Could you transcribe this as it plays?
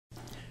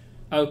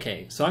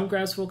Okay, so I'm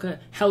Grasswalker.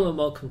 Hello and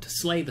welcome to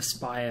Slay the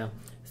Spire.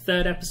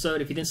 Third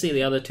episode. If you didn't see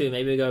the other two,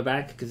 maybe go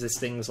back, because this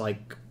thing's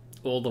like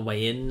all the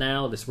way in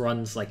now. This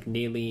run's like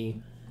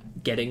nearly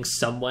getting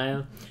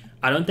somewhere.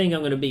 I don't think I'm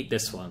going to beat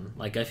this one.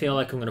 Like, I feel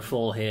like I'm going to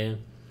fall here.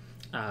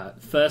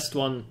 First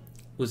one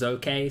was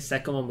okay.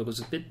 Second one was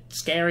a bit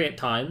scary at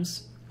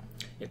times.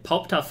 It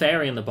popped our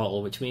fairy in the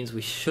bottle, which means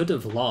we should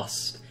have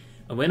lost.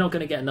 And we're not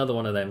going to get another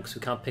one of them because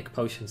we can't pick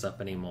potions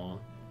up anymore.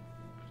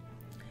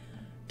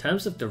 In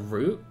terms of the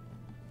route,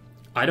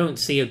 I don't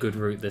see a good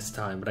route this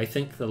time, but I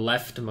think the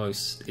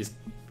leftmost is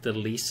the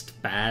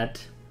least bad.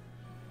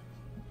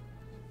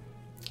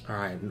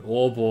 Alright, an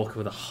orb walker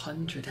with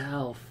 100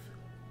 health.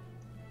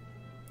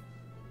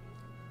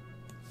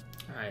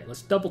 Alright,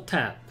 let's double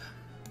tap.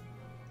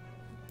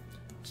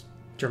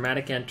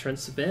 Dramatic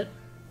entrance a bit.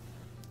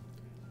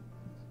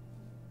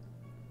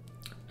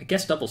 I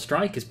guess double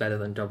strike is better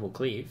than double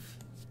cleave.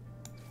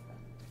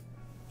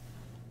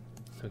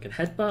 So we can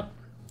headbutt,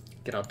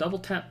 get our double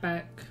tap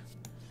back,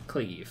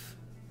 cleave.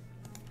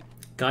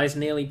 Guy's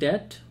nearly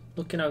dead.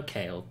 Looking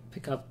okay. I'll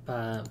pick up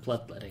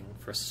bloodletting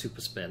for a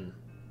super spin.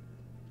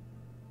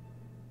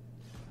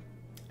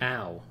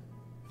 Ow.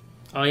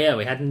 Oh yeah,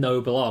 we had no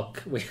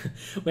block. We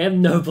have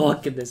no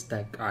block in this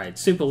deck. Alright,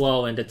 super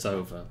low and it's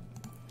over.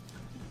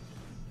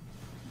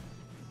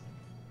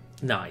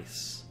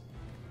 Nice.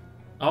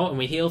 Oh, and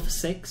we heal for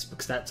 6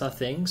 because that's our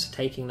thing. So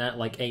taking that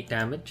like 8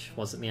 damage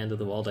wasn't the end of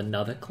the world.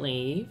 Another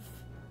cleave.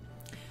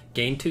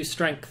 Gain 2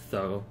 strength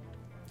though.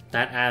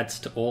 That adds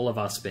to all of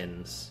our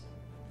spins.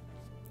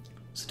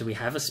 So do we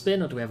have a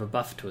spin or do we have a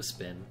buff to a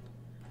spin?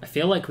 I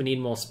feel like we need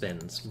more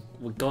spins.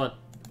 We've got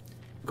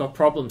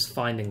problems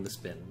finding the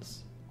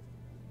spins.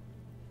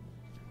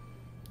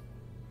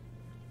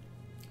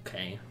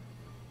 Okay.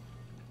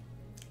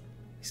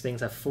 These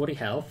things have 40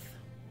 health.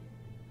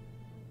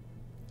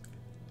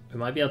 We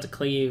might be able to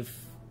cleave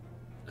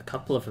a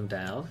couple of them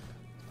down.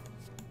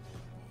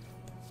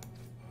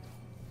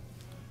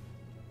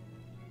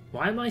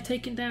 Why am I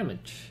taking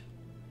damage?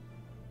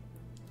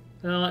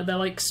 They're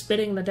like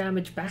spitting the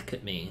damage back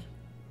at me.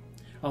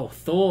 Oh,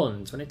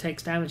 thorns. When it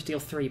takes damage, deal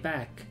 3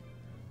 back.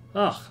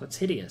 Ugh, that's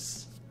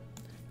hideous.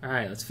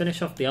 Alright, let's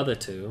finish off the other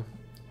 2.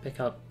 Pick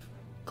up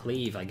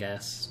cleave, I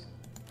guess.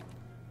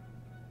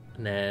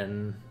 And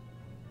then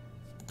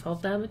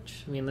 12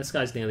 damage? I mean, this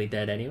guy's nearly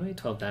dead anyway.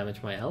 12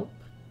 damage might help.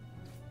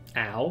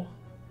 Ow.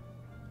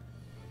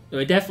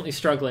 We're definitely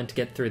struggling to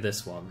get through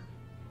this one.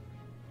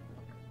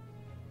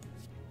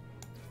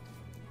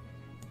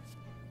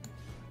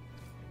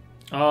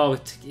 Oh,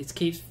 it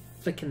keeps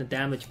flicking the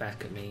damage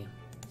back at me.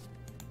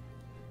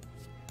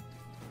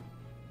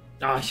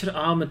 Oh, I should have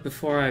armored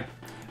before I...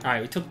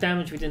 Alright, we took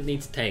damage we didn't need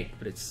to take,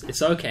 but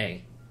it's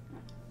okay.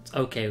 It's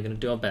okay, we're going to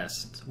do our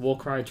best.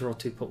 Warcry, draw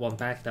 2, put 1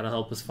 back. That'll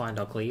help us find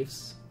our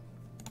cleaves.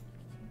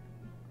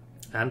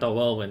 And our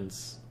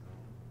whirlwinds.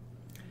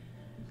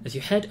 As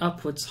you head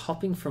upwards,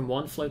 hopping from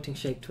one floating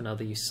shape to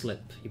another, you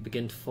slip. You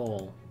begin to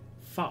fall.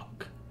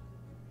 Fuck.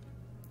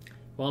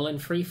 While in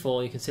free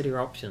fall, you consider your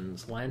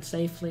options. Land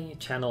safely,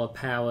 channel a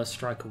power,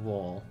 strike a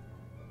wall.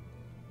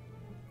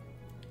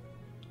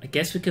 I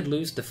guess we could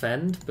lose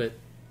defend, but...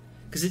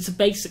 Because it's a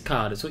basic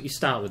card, it's what you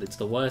start with. It's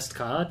the worst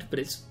card, but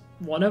it's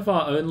one of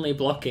our only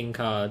blocking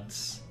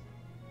cards.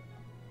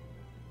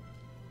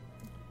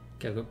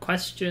 Okay, we've got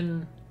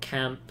question,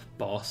 camp,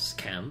 boss,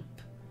 camp.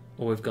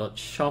 Or we've got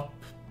shop,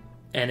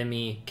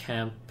 enemy,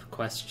 camp,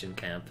 question,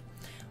 camp.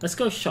 Let's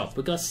go shop.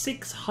 We've got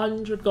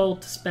 600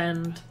 gold to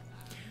spend.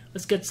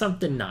 Let's get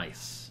something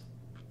nice.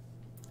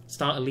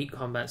 Start elite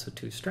combats with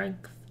 2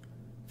 strength.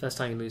 First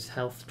time you lose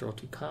health, draw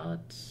 2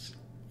 cards.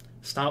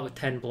 Start with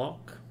 10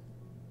 block.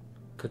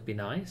 Could be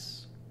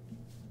nice.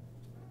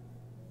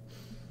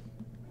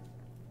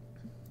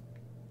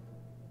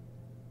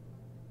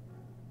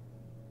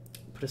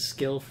 Put a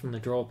skill from the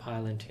draw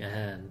pile into your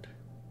hand.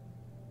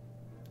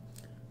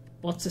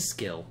 What's a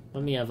skill?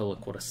 Let me have a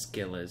look what a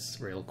skill is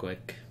real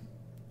quick.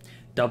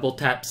 Double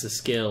tap's a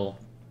skill.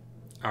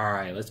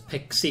 Alright, let's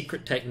pick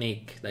secret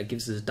technique. That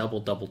gives us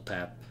double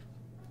tap.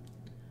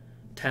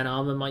 10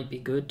 armor might be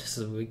good,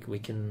 so we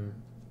can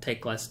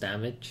take less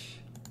damage.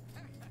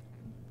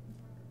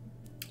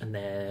 And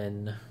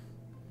then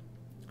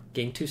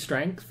gain 2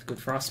 strength, good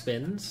for our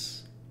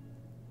spins.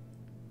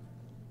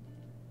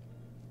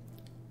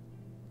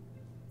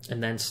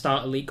 And then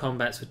start elite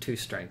combats with 2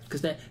 strength.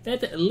 Because they're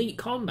the elite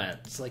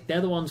combats. Like,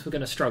 they're the ones we're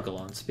going to struggle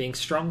on. So being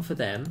strong for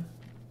them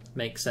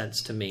makes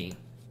sense to me.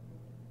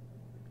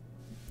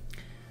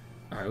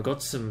 Alright, we've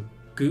got some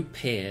goop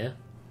here.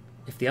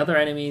 If the other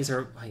enemies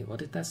are... Wait, what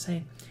did that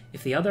say?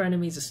 If the other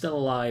enemies are still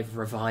alive,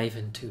 revive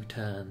in 2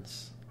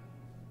 turns.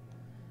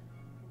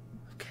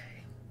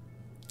 Okay.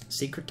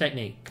 Secret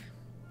technique.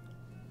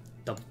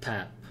 Double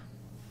tap.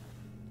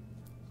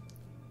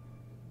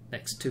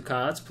 Next 2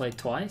 cards, play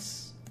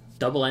twice.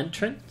 Double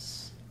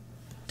entrance.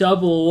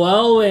 Double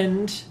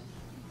whirlwind.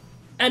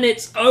 And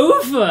it's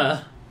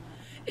over!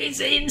 It's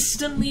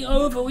instantly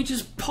over! We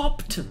just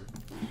popped them.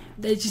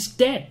 They're just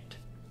dead.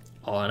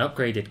 Oh, an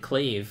upgraded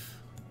cleave.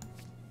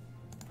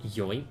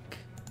 Yoink.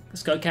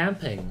 Let's go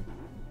camping.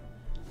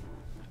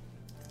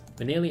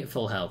 We're nearly at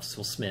full health, so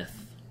we'll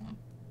smith.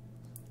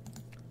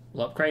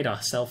 We'll upgrade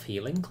our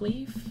self-healing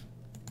cleave.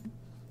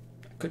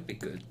 Could be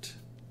good.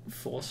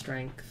 4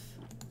 strength.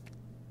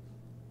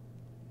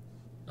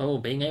 Oh,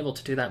 being able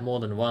to do that more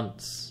than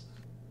once.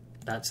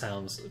 That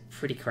sounds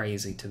pretty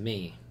crazy to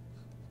me.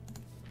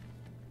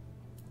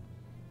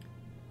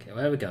 Okay,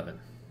 where are we going?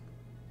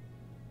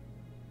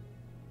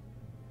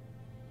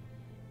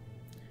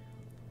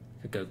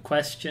 We go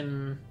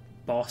question,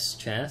 boss,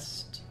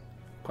 chest.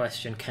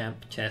 Question,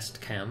 camp, chest,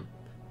 camp.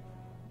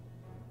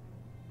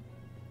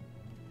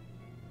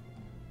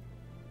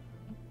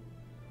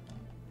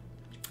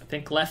 I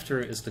think left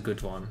route is the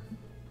good one,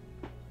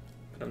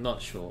 but I'm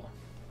not sure.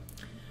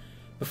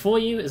 Before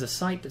you is a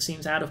sight that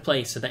seems out of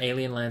place in the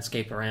alien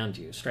landscape around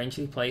you.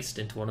 Strangely placed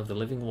into one of the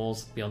living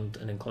walls beyond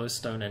an enclosed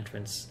stone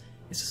entrance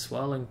is a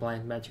swirling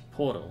blind magic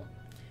portal.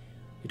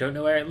 You don't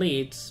know where it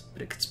leads,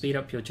 but it could speed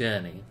up your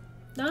journey.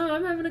 No,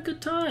 I'm having a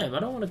good time. I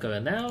don't want to go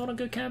in there. I want to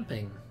go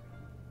camping.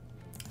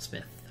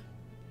 Smith.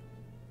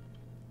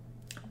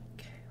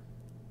 Okay.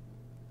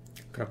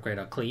 Could upgrade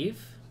our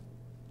cleave.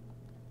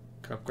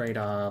 Could upgrade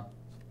our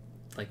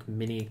like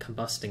mini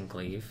combusting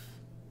cleave.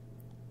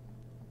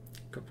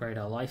 Could upgrade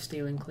our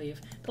life-stealing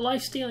cleave. The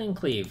life-stealing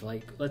cleave,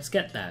 like, let's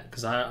get that,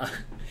 because I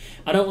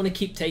don't want to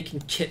keep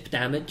taking chip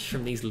damage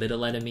from these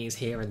little enemies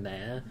here and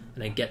there,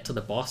 and then get to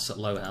the boss at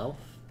low health.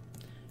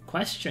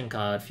 Question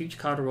card. Future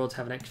card rewards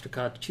have an extra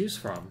card to choose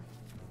from.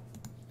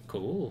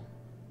 Cool.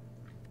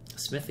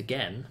 Smith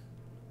again.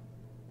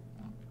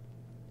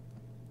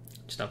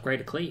 Just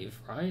upgrade a cleave,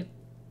 right?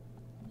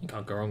 You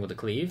can't go wrong with a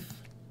cleave.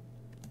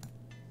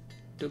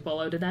 Do a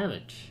boatload of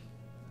damage.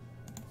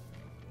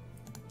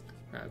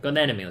 Right, I've got an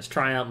enemy. Let's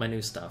try out my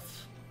new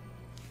stuff.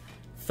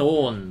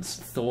 Thorns.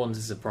 Thorns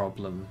is a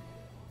problem.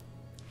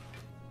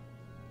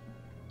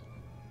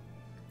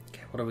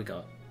 Okay, what do we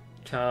got?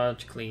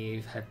 Charge,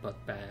 cleave, headbutt,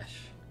 bash.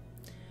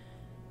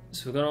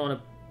 So we're going to want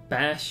to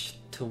bash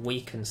to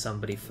weaken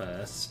somebody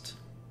first.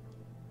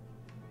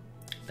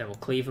 Then we'll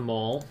cleave them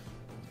all.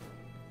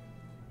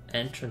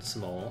 Entrance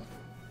them all.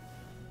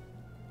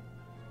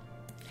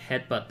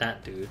 Headbutt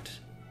that dude.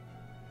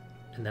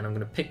 And then I'm going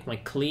to pick my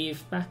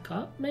cleave back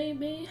up,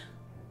 maybe?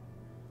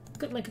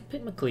 Pick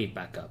my cleave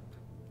back up.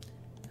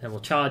 And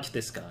we'll charge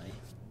this guy.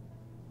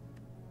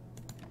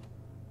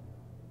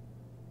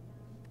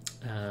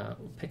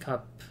 We'll pick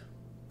up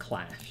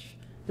Clash.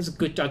 This is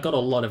good. I got a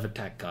lot of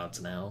attack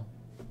cards now.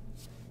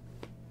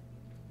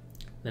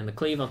 Then the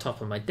cleave on top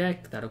of my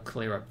deck. That'll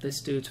clear up this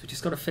dude. So we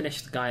just got to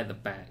finish the guy at the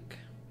back.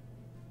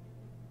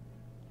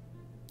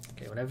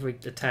 Okay, whenever we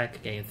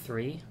attack, gain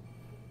 3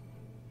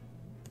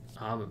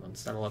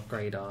 armaments. That'll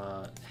upgrade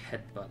our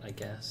headbutt, I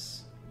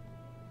guess.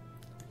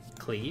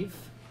 Cleave.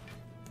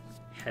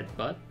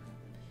 Headbutt.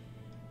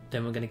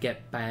 Then we're going to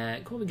get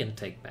back... What are we going to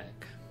take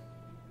back?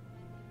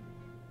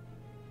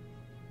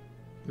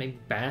 Maybe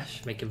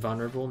bash, make him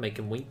vulnerable, make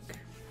him weak.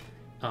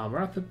 Armor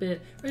up a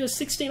bit. We got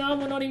 16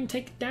 armor, not even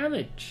taking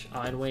damage.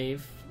 Iron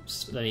Wave.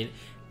 I mean,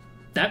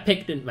 that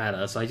pick didn't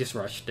matter, so I just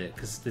rushed it,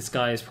 because this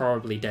guy is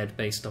probably dead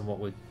based on what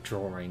we're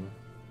drawing.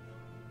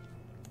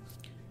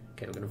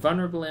 Okay, we're going to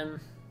vulnerable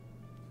him.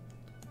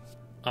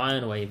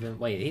 Iron Wave him.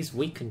 Wait, he's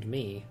weakened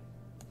me.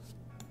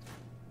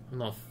 I'm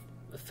not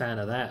a fan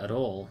of that at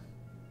all.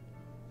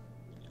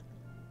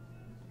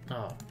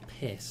 Oh,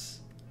 piss.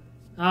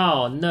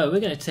 Oh no, we're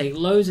going to take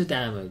loads of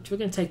damage. We're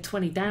going to take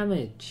 20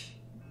 damage.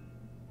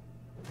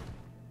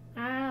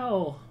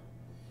 Ow.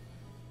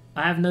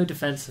 I have no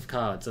defensive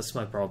cards, that's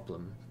my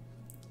problem.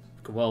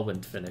 A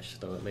whirlwind finish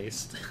though, at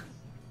least.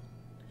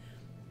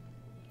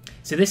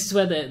 So this is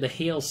where the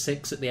heal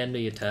 6 at the end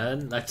of your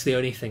turn, that's the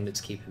only thing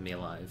that's keeping me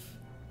alive.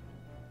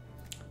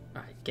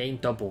 Alright, gain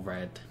double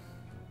red.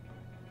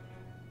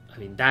 I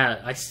mean,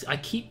 that I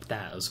keep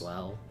that as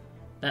well.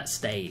 That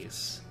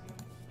stays.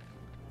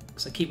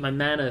 Because I keep my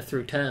mana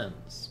through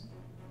turns.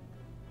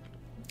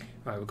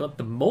 Right, we've got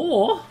the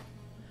more.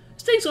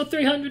 This thing's got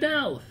 300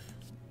 health.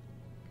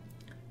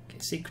 Okay,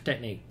 secret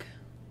technique.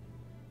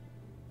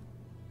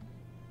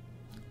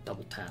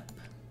 Double tap.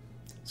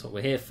 That's what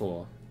we're here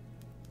for.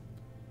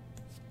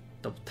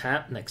 Double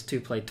tap, next 2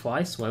 play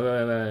twice.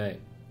 Wait.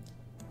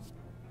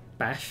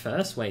 Bash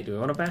first? Wait, do we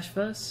want to bash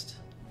first?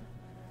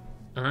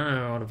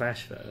 I want to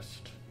bash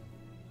first.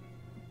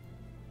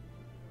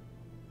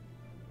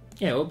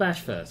 Yeah, we'll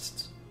bash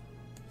first.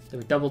 Then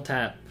we double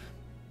tap.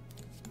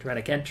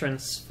 Dramatic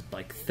entrance for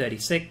like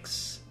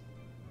 36.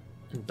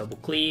 And double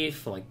cleave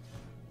for like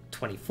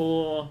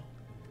 24.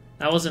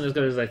 That wasn't as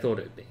good as I thought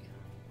it would be.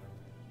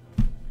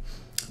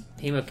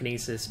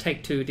 Hemokinesis,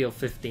 take 2, deal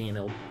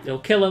 15. It'll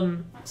kill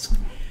him.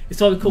 It's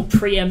what we call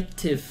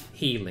preemptive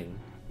healing.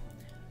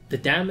 The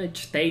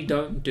damage they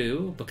don't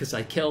do because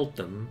I killed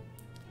them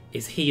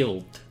is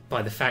healed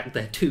by the fact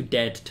they're too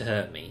dead to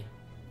hurt me.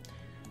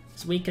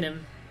 Let's weaken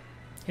him.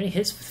 He only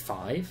hits with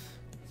 5.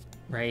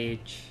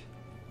 Rage.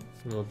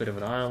 A little bit of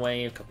an Iron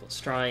Wave, a couple of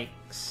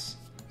strikes.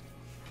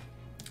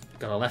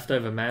 Got a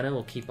leftover mana,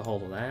 we'll keep a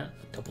hold of that.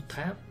 Double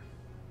tap.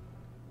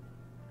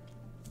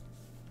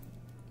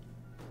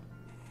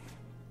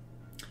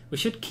 We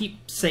should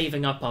keep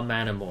saving up our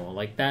mana more.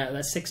 Like,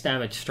 that 6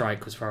 damage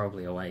strike was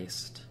probably a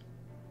waste.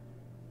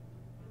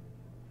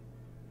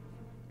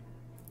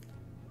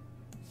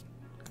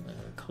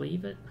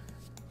 Cleave it.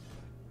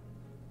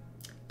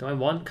 Do I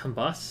want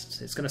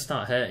Combust? It's going to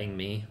start hurting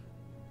me.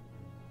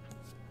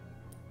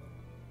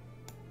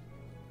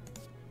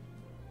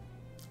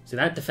 So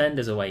that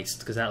Defender's a waste,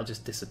 because that'll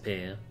just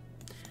disappear.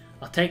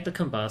 I'll take the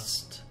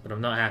Combust, but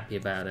I'm not happy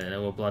about it, and it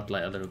will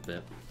Bloodlight a little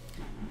bit.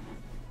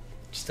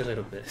 Just a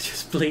little bit.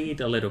 Just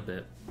bleed a little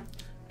bit.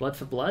 Blood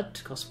for blood.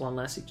 Costs 1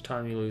 less each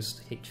time you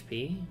lose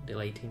HP.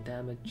 Deal 18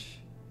 damage.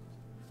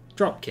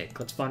 Drop kick.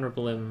 Let's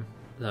vulnerable him.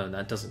 No,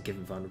 that doesn't give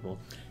him vulnerable.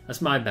 That's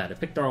my bad. I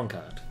picked the wrong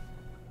card.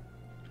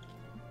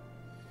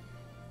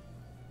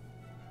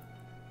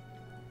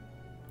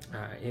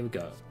 Alright, here we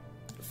go.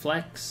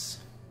 Flex.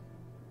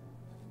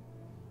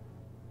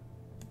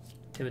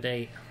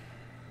 Intimidate.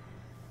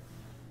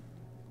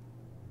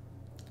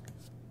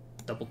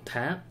 Double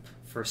tap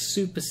for a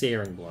super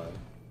searing blow.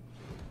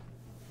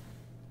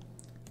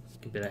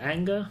 A bit of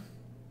anger.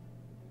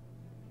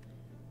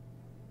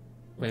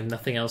 We have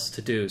nothing else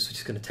to do, so we're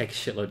just going to take a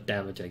shitload of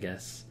damage, I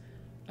guess.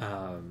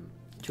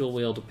 Dual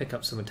wield will pick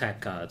up some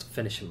attack cards,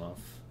 finish him off.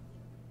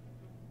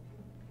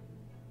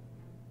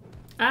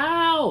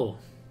 Ow!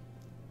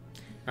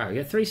 Alright, we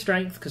get 3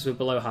 strength because we're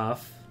below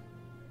half.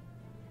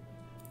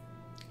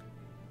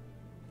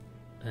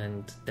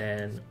 And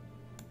then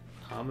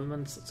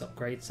armaments, let's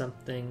upgrade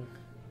something.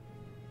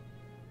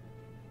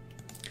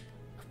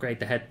 Upgrade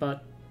the headbutt,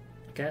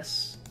 I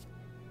guess.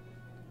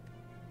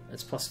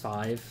 That's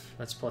 +5,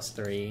 that's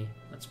 +3,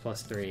 that's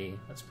 +3,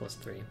 that's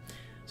 +3.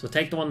 So we'll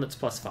take the one that's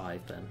 +5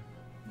 then.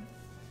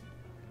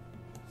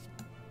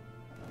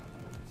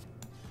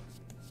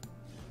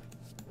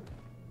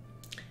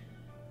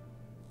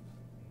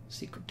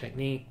 Secret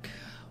technique,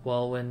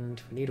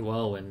 whirlwind. We need a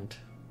whirlwind.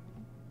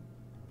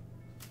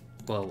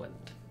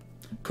 Whirlwind.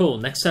 Cool,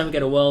 next time we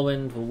get a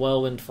whirlwind, we'll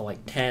whirlwind for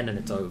like 10 and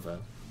it's over.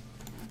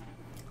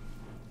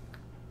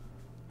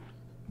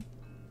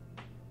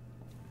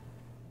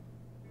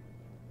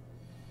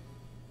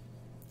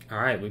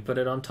 Alright, we put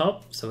it on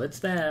top, so it's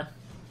there.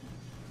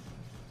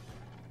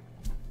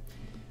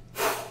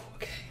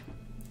 Okay.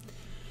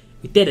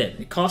 We did it.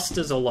 It cost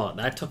us a lot.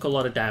 That took a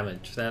lot of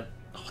damage. That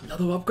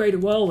another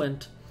upgraded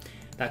whirlwind.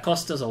 That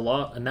cost us a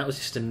lot, and that was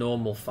just a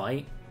normal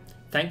fight.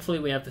 Thankfully,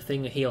 we have the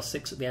thing to heal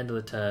 6 at the end of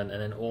the turn,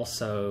 and then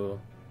also,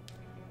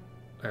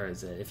 where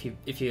is it?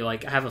 If you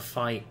like have a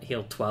fight,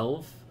 heal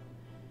 12.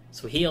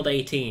 So we healed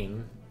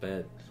 18,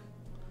 but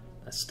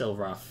that's still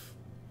rough.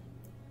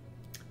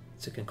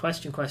 So we can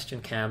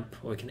question camp,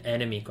 or we can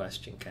enemy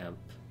question camp.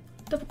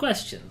 Double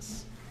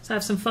questions. Let's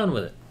have some fun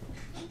with it.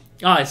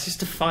 Ah, it's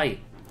just a fight.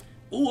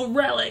 Ooh, a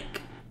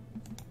relic!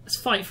 Let's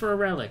fight for a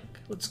relic.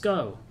 Let's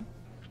go.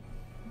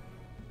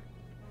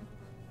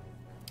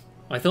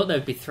 I thought there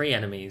would be 3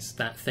 enemies.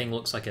 That thing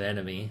looks like an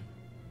enemy.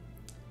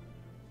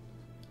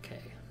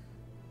 Okay.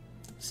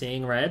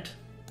 Seeing red.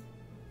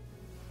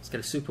 Let's get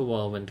a super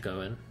whirlwind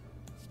going.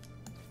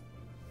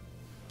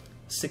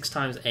 6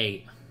 times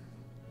 8.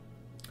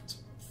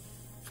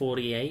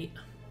 48.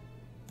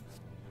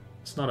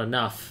 It's not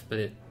enough,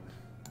 but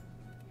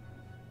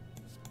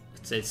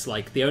it's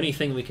like the only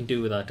thing we can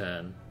do with our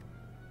turn.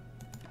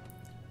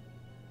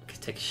 We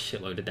can take a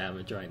shitload of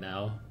damage right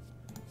now.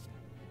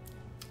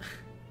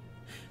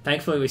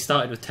 Thankfully we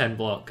started with 10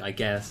 block, I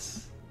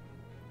guess.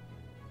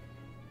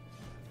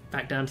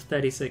 Back down to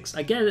 36.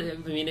 I guess, I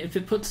mean, if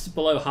it puts us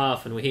below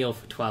half and we heal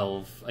for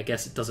 12, I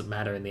guess it doesn't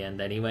matter in the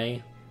end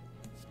anyway.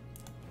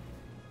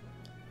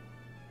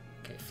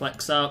 Okay,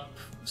 flex up.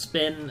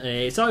 Spin,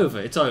 it's over,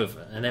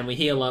 and then we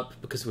heal up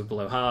because we're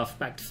below half,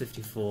 back to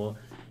 54,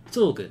 it's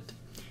all good.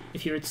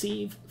 If you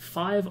receive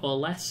 5 or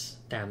less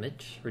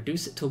damage,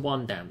 reduce it to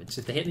 1 damage.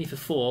 So if they hit me for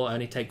 4, I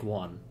only take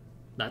 1.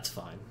 That's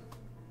fine.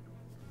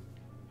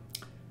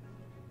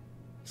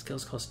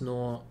 Skills cost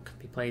 0, can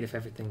be played if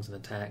everything's an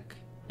attack.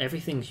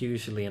 Everything's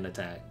usually an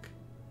attack.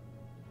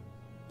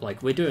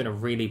 Like, we're doing a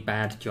really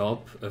bad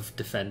job of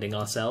defending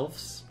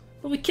ourselves,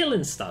 but we're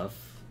killing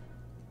stuff.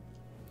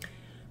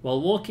 While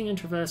walking and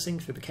traversing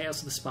through the chaos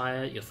of the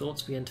Spire, your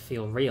thoughts begin to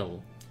feel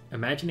real.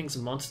 Imaginings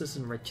of monsters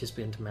and riches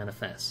begin to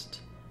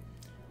manifest.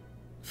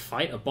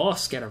 Fight a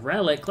boss, get a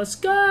relic, let's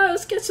go!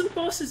 Let's get some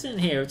bosses in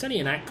here! It's only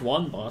an Act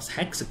 1 boss,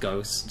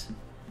 Hexaghost.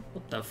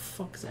 What the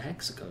fuck is a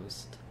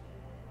Hexaghost?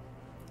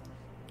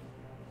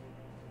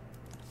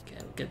 Okay,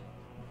 we'll get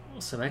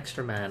some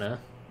extra mana.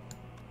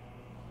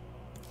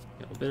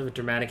 Got a bit of a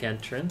dramatic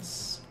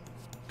entrance.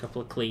 A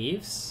couple of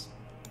cleaves.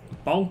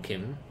 Bonk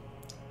him.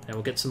 And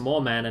we'll get some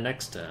more mana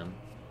next turn.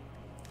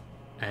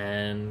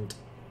 And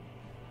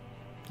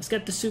let's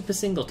get the super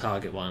single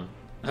target one.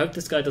 I hope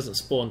this guy doesn't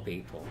spawn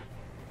people.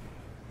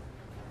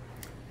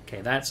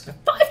 Okay, that's a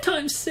 5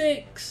 times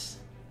 6!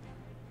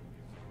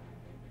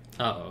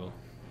 Uh-oh.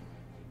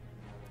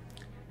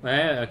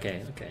 Well,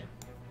 okay.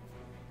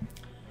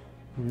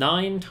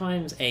 9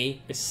 times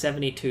 8 is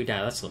 72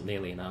 down. That's not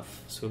nearly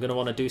enough. So we're going to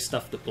want to do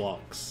stuff that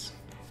blocks.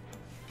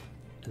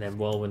 And then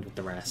whirlwind with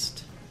the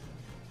rest.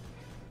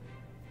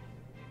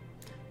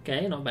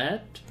 Okay, not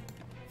bad.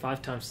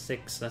 5 times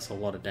 6, that's a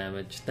lot of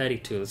damage.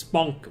 32, let's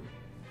bonk him.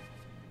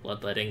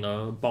 Bloodletting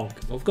though,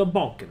 bonk him. We've got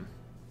bonk him.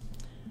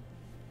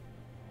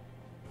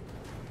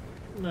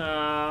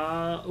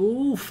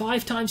 Ooh,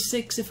 5 times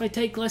 6, if I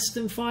take less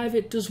than 5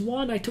 it does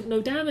 1. I took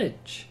no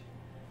damage.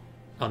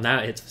 Oh, now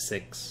it hits for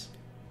 6.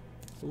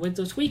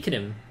 Let's weaken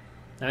him.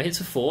 Now it hits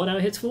for 4, now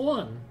it hits for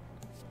 1.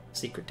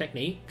 Secret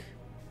technique.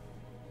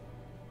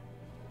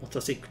 What's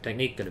our secret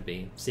technique going to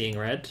be? Seeing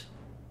red.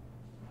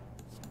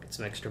 Get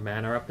some extra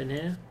mana up in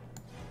here.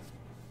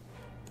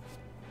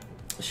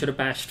 I should have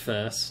bashed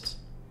first.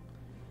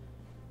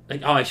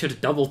 Like, oh, I should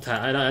have double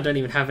tapped. I don't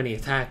even have any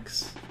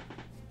attacks.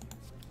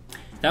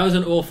 That was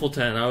an awful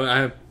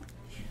turn.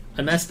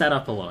 I messed that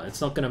up a lot.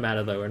 It's not going to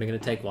matter though. We're only going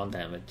to take 1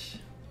 damage.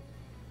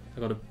 I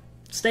got to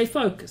stay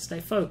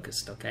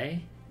focused,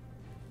 okay?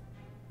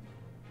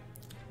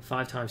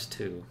 5 times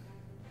 2.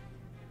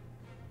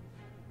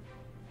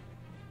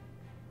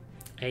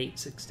 8,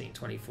 16,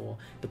 24.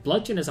 The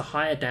bludgeon is a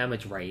higher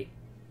damage rate,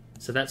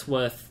 so that's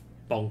worth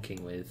bonking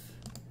with.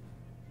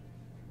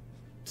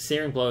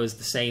 Searing blow is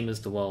the same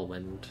as the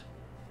whirlwind.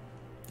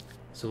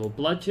 So we'll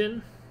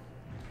bludgeon.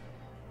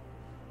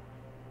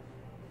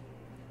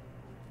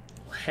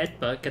 We'll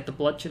headbutt, get the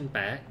bludgeon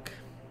back.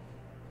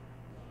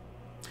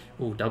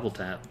 Ooh, double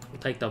tap.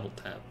 We'll take double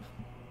tap.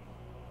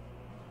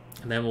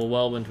 And then we'll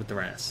whirlwind with the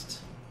rest.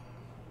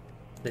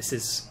 This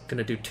is going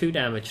to do 2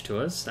 damage to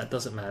us. That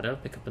doesn't matter.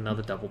 Pick up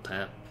another double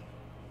tap.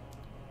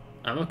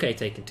 I'm okay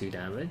taking 2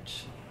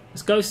 damage.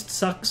 This ghost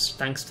sucks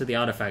thanks to the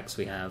artifacts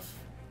we have.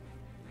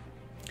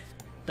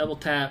 Double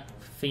tap,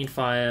 Fiend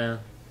Fire.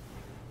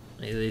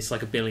 It's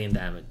like 1 billion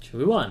damage.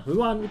 We won,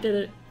 we did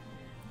it.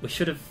 We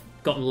should have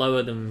gotten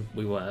lower than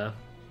we were.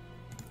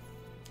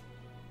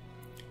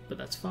 But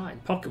that's fine.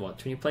 Pocket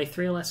Watch. When you play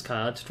 3 or less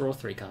cards, draw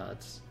 3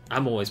 cards.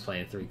 I'm always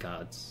playing 3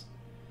 cards.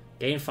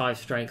 Gain 5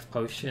 strength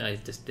potion. I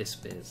just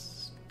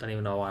disappears. Don't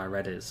even know why I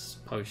read it as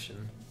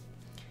potion.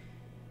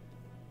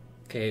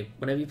 Okay,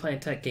 whenever you play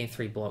attack, gain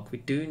 3 block. We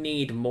do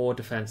need more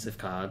defensive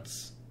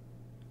cards.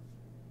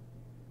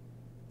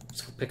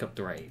 So we'll pick up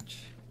the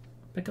rage.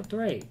 Pick up the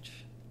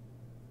rage.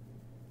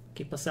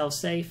 Keep ourselves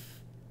safe.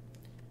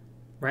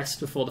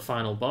 Rest before the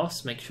final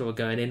boss. Make sure we're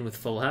going in with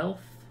full health.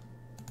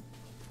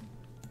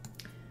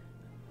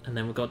 And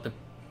then we've got the...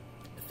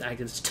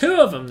 There's 2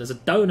 of them! There's a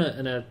donut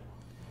and a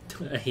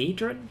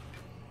hedron.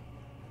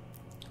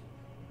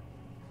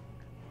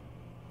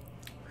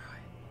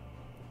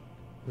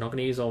 We're not going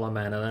to use all our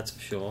mana, that's for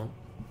sure.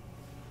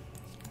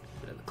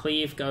 Bit of the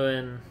cleave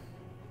going.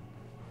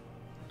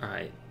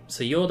 Alright,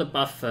 so you're the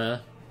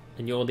buffer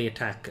and you're the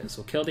attacker.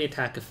 So we'll kill the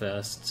attacker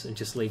first and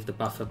just leave the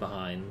buffer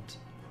behind.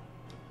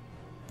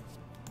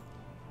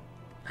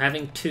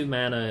 Having 2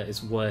 mana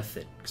is worth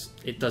it.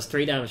 It does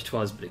 3 damage to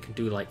us, but it can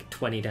do like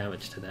 20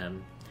 damage to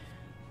them.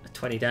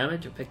 20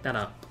 damage, I'll pick that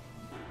up.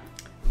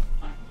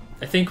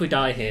 I think we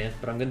die here,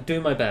 but I'm going to do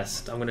my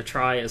best. I'm going to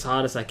try as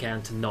hard as I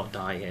can to not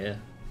die here.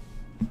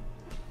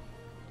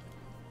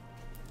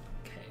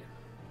 Okay.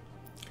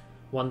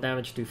 1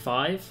 damage, do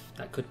 5.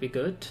 That could be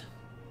good.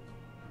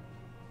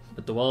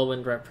 But the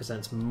whirlwind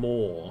represents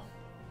more.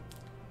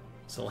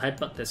 So we'll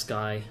headbutt this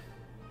guy.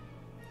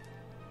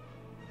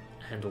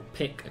 And we'll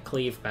pick a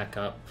cleave back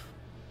up.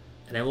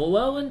 And then we'll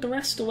whirlwind the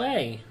rest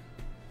away.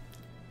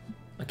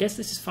 I guess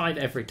this is 5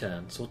 every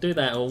turn, so we'll do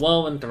that and we'll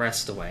whirlwind the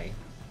rest away.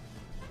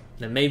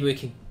 Then maybe we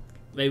can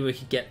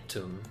get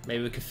to him.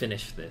 Maybe we can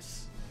finish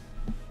this.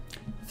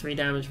 3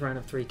 damage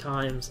random 3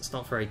 times. It's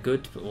not very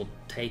good, but we'll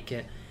take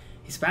it.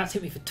 He's about to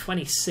hit me for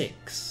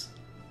 26.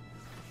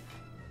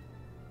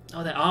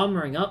 Oh, they're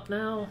armoring up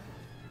now?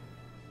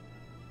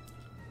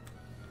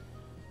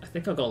 I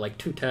think I've got like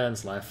 2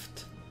 turns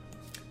left.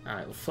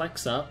 Alright, we'll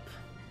flex up.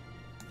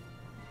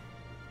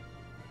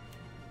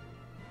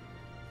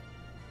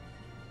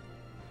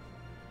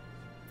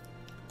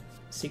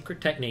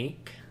 Secret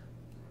technique.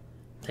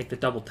 Take the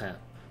double tap.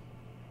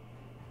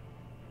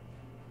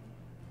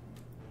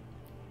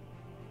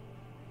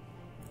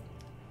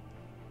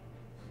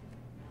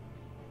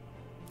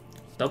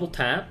 Double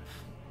tap.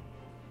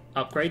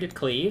 Upgraded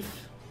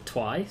cleave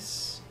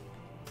twice.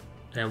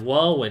 And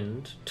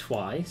whirlwind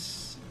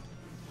twice.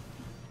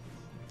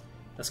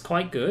 That's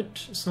quite good.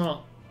 It's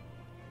not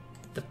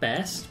the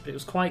best, but it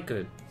was quite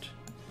good.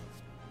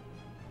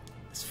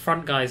 This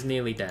front guy's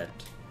nearly dead.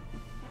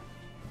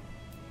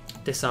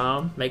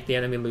 Disarm, make the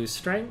enemy lose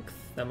strength.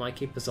 That might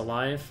keep us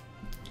alive.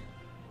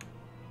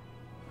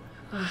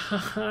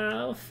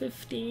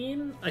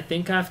 15? I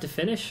think I have to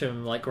finish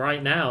him, like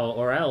right now,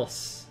 or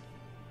else.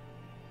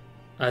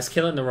 I was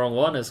killing the wrong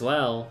one as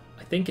well.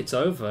 I think it's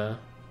over.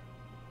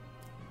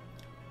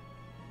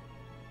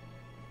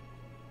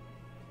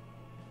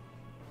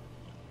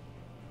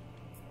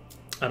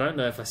 I don't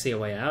know if I see a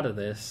way out of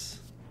this.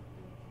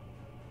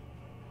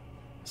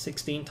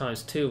 16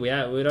 times 2, we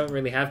don't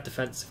really have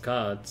defensive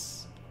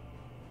cards.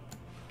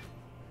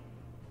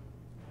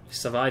 We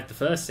survived the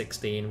first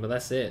 16, but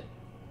that's it.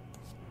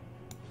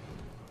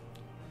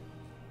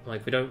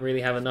 Like, we don't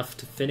really have enough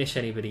to finish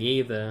anybody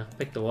either.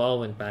 Pick the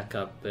whirlwind back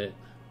up, but...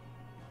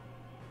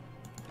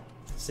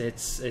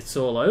 It's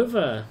all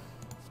over.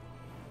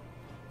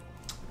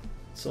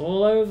 It's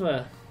all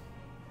over.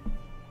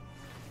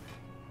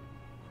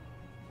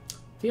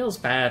 Feels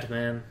bad,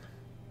 man.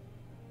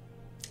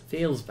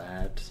 Feels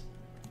bad.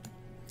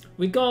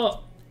 We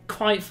got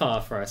quite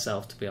far for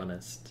ourselves, to be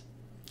honest.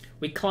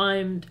 We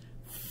climbed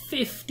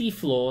 50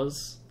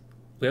 floors.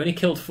 We only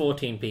killed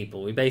 14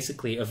 people. We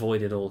basically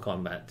avoided all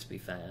combat, to be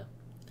fair.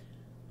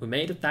 We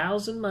made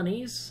 1,000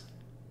 monies.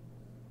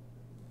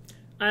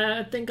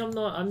 I think I'm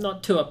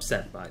not too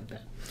upset by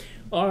that.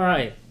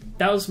 Alright,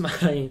 that was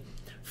my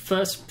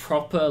first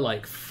proper,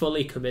 like,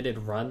 fully committed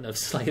run of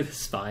Slay the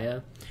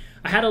Spire.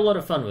 I had a lot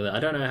of fun with it. I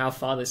don't know how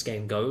far this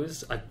game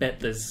goes. I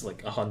bet there's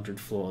like 100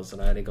 floors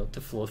and I only got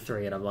to floor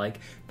 3 and I'm like,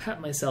 pat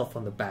myself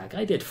on the back.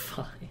 I did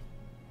fine.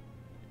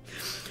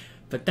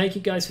 But thank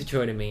you guys for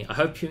joining me. I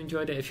hope you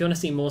enjoyed it. If you want to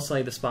see more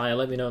Slay the Spire,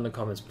 let me know in the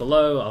comments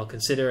below. I'll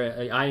consider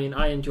it. I mean,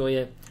 I enjoy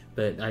it,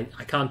 but I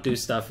can't do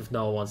stuff if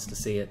no one wants to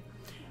see it.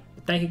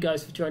 But thank you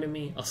guys for joining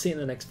me. I'll see you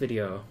in the next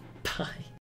video. Bye.